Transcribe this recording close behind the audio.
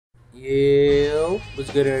Yo, what's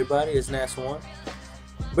good, everybody? It's xNaSaoNe,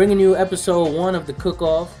 bringing you episode 1 of the Cook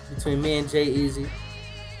Off between me and Eazy.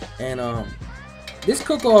 And this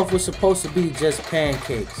cook off was supposed to be just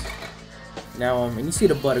pancakes. Now, and you see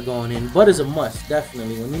the butter going in. Butter's a must,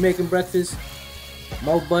 definitely. When you're making breakfast,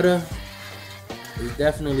 more butter is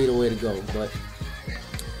definitely the way to go. But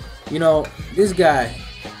you know, this guy,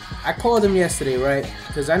 I called him yesterday, right?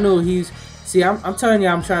 Because I knew he's. See, I'm telling you,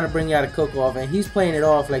 I'm trying to bring you out a cook-off, and he's playing it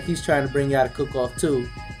off like he's trying to bring you out a cook-off too.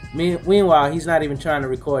 Meanwhile, he's not even trying to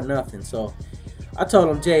record nothing. So I told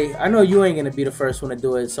him, Jay, I know you ain't going to be the first one to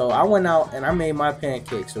do it. So I went out and I made my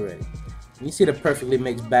pancakes already. You see the perfectly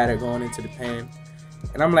mixed batter going into the pan.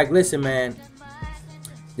 And I'm like, listen, man,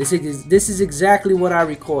 this is exactly what I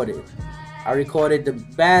recorded. I recorded the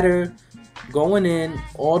batter going in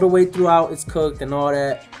all the way throughout it's cooked and all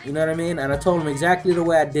that. You know what I mean? And I told him exactly the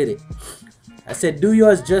way I did it. I said, do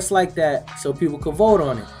yours just like that so people could vote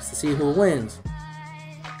on it to see who wins.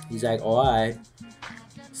 He's like, oh, alright.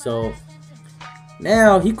 So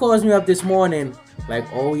now he calls me up this morning like,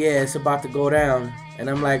 oh yeah, it's about to go down. And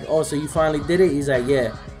I'm like, oh, so you finally did it? He's like,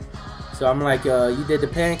 yeah. So I'm like, you did the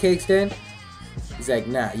pancakes then? He's like,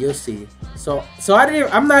 nah, you'll see. So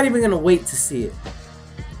I'm not even gonna wait to see it.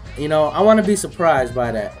 You know, I want to be surprised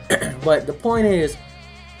by that. But the point is,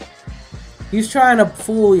 he's trying to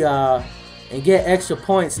fool y'all and get extra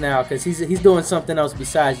points now because he's doing something else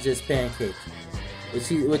besides just pancakes,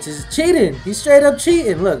 which is cheating. He's straight up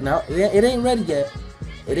cheating. Look, now it ain't ready yet.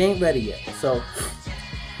 It ain't ready yet. So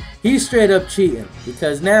he's straight up cheating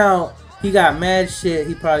because now he got mad shit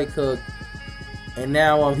he probably cooked, and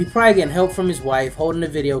now he probably getting help from his wife holding the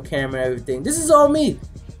video camera and everything. This is all me.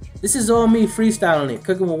 This is all me freestyling it,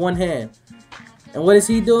 cooking with one hand. And what is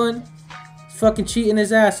he doing? He's fucking cheating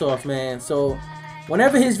his ass off, man. So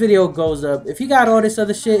whenever his video goes up, if he got all this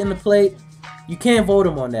other shit in the plate, you can't vote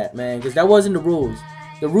him on that, man, because that wasn't the rules.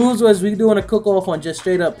 The rules was we doing a cook-off on just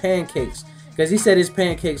straight up pancakes, because he said his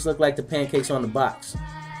pancakes look like the pancakes on the box.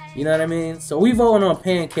 You know what I mean? So we voting on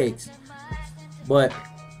pancakes. But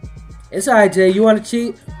it's alright, Jay. You want to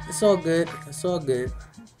cheat? It's all good. It's all good.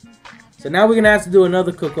 So now we're going to have to do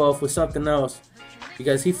another cook-off with something else,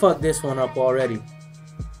 because he fucked this one up already.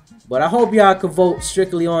 But I hope y'all can vote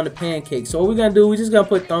strictly on the pancakes. So what we're going to do, we're just going to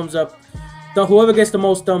put thumbs up. Whoever gets the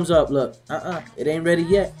most thumbs up, look. It ain't ready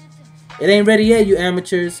yet. It ain't ready yet, you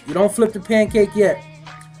amateurs. You don't flip the pancake yet.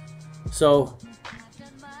 So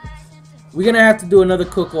we're going to have to do another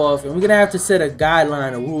cook-off. And we're going to have to set a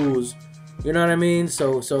guideline of rules. You know what I mean?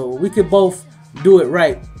 So we could both do it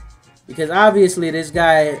right. Because obviously this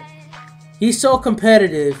guy, he's so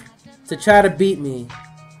competitive to try to beat me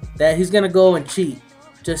that he's going to go and cheat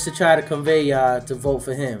just to try to convey y'all to vote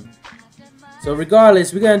for him. So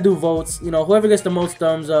regardless, we're going to do votes. You know, whoever gets the most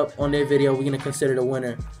thumbs up on their video, we're going to consider the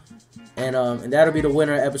winner. And that'll be the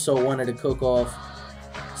winner of episode 1 of the cook-off.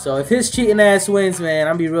 So if his cheating ass wins, man,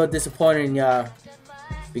 I'll be real disappointed in y'all.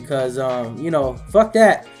 Because, you know, fuck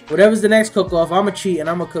that. Whatever's the next cook-off, I'm going to cheat and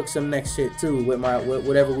I'm going to cook some next shit too with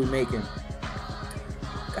whatever we making.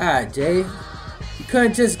 God, Jay. You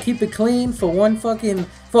couldn't just keep it clean for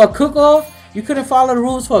for a cook-off? You couldn't follow the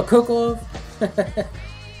rules for a cook-off?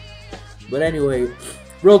 But anyway,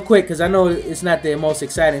 real quick, because I know it's not the most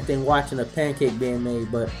exciting thing watching a pancake being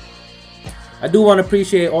made, but I do want to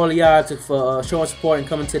appreciate all of y'all for showing support and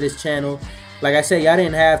coming to this channel. Like I said, y'all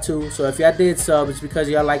didn't have to, so if y'all did sub, it's because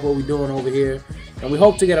y'all like what we're doing over here. And we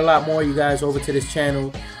hope to get a lot more of you guys over to this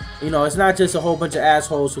channel. You know, it's not just a whole bunch of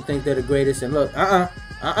assholes who think they're the greatest. And look,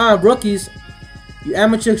 rookies, you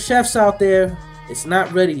amateur chefs out there, it's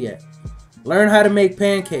not ready yet. Learn how to make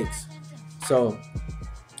pancakes. So,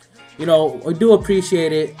 you know, we do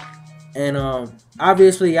appreciate it. And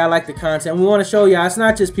obviously, y'all like the content. We want to show y'all it's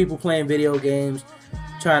not just people playing video games,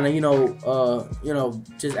 trying to, you know,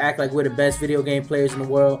 just act like we're the best video game players in the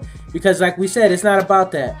world. Because like we said, it's not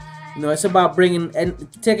about that. You know, it's about bringing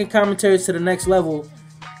and taking commentaries to the next level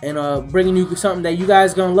and bringing you something that you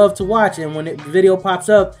guys gonna love to watch. And when the video pops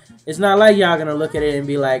up, it's not like y'all gonna look at it and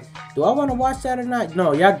be like, do I want to watch that or not?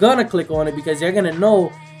 No, y'all gonna click on it because you're gonna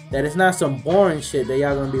know that it's not some boring shit that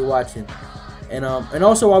y'all gonna be watching. And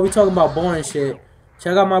also while we talking about boring shit,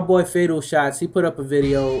 check out my boy Fatal Shots. He put up a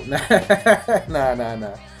video.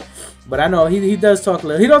 Nah. But I know he does talk a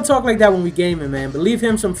little. He don't talk like that when we gaming, man. But leave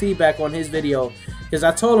him some feedback on his video, because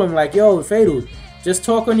I told him like, yo, Fatal, just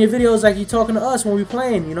talk on your videos like you talking to us when we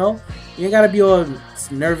playing. You know, you ain't gotta be all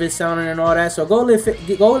nervous sounding and all that. So go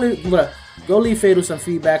leave Fatal some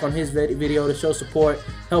feedback on his video to show support,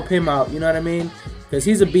 help him out. You know what I mean? Because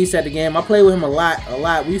he's a beast at the game. I play with him a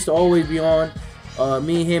lot. We used to always be on.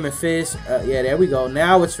 Me, him, and Fizz. Yeah, there we go.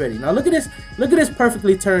 Now it's ready. Now look at this. Look at this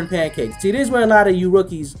perfectly turned pancake. See, this is where a lot of you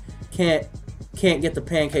rookies can't get the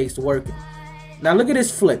pancakes to work. Now look at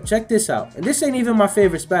this flip. Check this out. And this ain't even my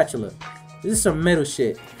favorite spatula. This is some metal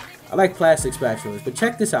shit. I like plastic spatulas. But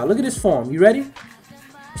check this out. Look at this form. You ready?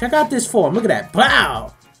 Check out this form. Look at that.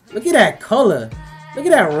 Wow. Look at that color. Look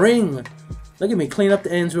at that ring. Look at me. Clean up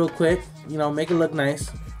the ends real quick. You know, make it look nice.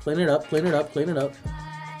 Clean it up. Clean it up. Clean it up.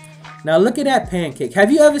 Now look at that pancake.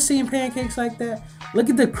 Have you ever seen pancakes like that? Look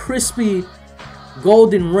at the crispy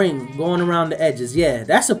golden ring going around the edges. Yeah,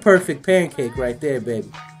 that's a perfect pancake right there, baby.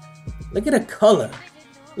 Look at the color.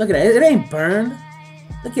 Look at that. It ain't burned.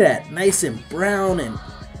 Look at that. Nice and brown, and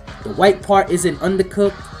the white part isn't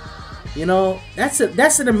undercooked. You know, that's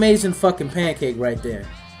an amazing fucking pancake right there.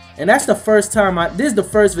 And that's the first time this is the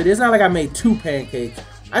first video. It's not like I made 2 pancakes.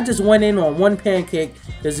 I just went in on 1 pancake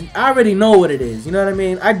because I already know what it is. You know what I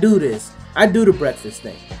mean? I do this. I do the breakfast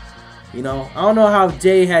thing. You know, I don't know how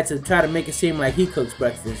Jay had to try to make it seem like he cooks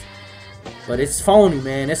breakfast. But it's phony,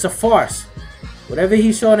 man. It's a farce. Whatever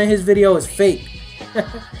he's showing in his video is fake.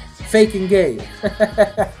 Fake and gay.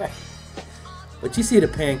 But you see the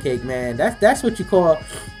pancake, man. That's what you call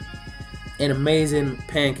an amazing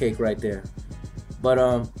pancake right there.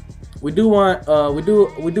 But we do want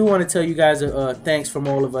to tell you guys thanks from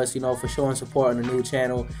all of us, you know, for showing support on the new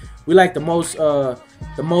channel. We like the most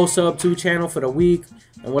sub 2 channel for the week,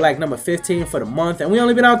 and we're like number 15 for the month, and we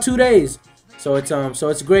only been out 2 days. So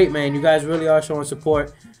it's great, man. You guys really are showing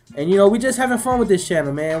support, and you know, we just having fun with this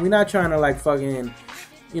channel, man. We're not trying to like fucking,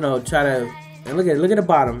 you know, try to. And look at the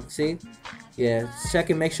bottom, see? Yeah, check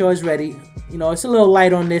it, make sure it's ready. You know, it's a little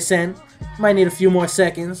light on this end. Might need a few more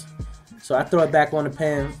seconds. So I throw it back on the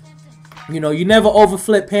pan. You know, you never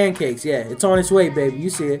overflip pancakes. Yeah, it's on its way, baby.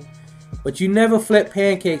 You see it. But you never flip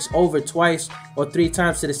pancakes over twice or 3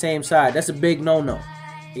 times to the same side. That's a big no-no.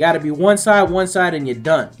 You got to be one side, and you're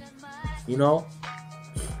done. You know?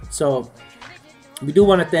 So, we do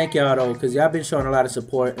want to thank y'all, though, because y'all been showing a lot of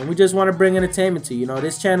support. And we just want to bring entertainment to you. You know,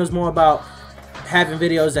 this channel is more about having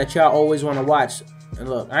videos that y'all always want to watch. And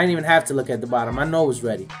look, I didn't even have to look at the bottom. I know it's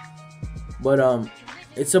ready. But,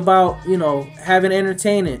 it's about, you know, having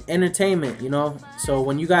entertainment, you know. So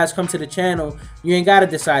when you guys come to the channel, you ain't gotta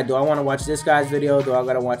decide, do I want to watch this guy's video? Do I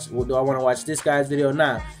want to watch this guy's video?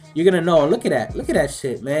 Nah, you're gonna know. Look at that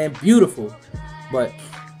shit, man. Beautiful. But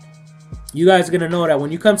you guys are gonna know that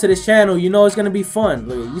when you come to this channel, you know it's gonna be fun.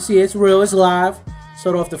 Look, you see, it's real, it's live,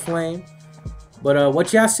 sort off the flame. But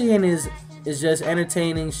what y'all seeing is just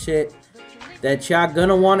entertaining shit that y'all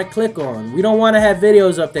gonna want to click on. We don't want to have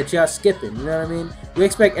videos up that y'all skipping, you know what I mean? We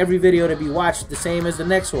expect every video to be watched the same as the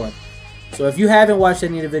next one. So if you haven't watched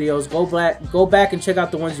any of the videos, go back and check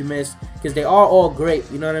out the ones you missed, because they are all great,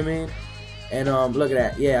 you know what I mean? And look at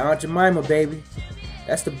that. Yeah, Aunt Jemima, baby.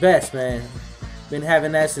 That's the best, man. Been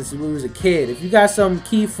having that since we was a kid. If you got some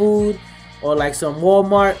Key Food or like some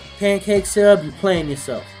Walmart pancake syrup, you playing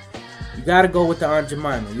yourself. You gotta go with the Aunt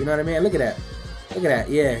Jemima, you know what I mean? Look at that. Look at that,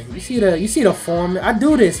 yeah. You see the form. I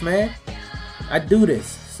do this, man. I do this.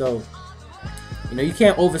 So, you know, you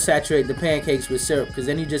can't oversaturate the pancakes with syrup, because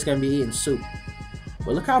then you're just gonna be eating soup.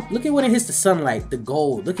 But look at when it hits the sunlight, the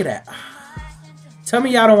gold. Look at that. Tell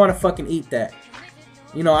me y'all don't want to fucking eat that.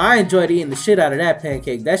 You know, I enjoyed eating the shit out of that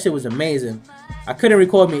pancake. That shit was amazing. I couldn't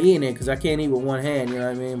record me eating it because I can't eat with one hand, you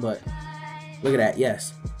know what I mean? But look at that,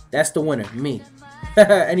 yes. That's the winner, me.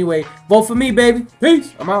 Anyway, vote for me, baby.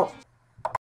 Peace. I'm out.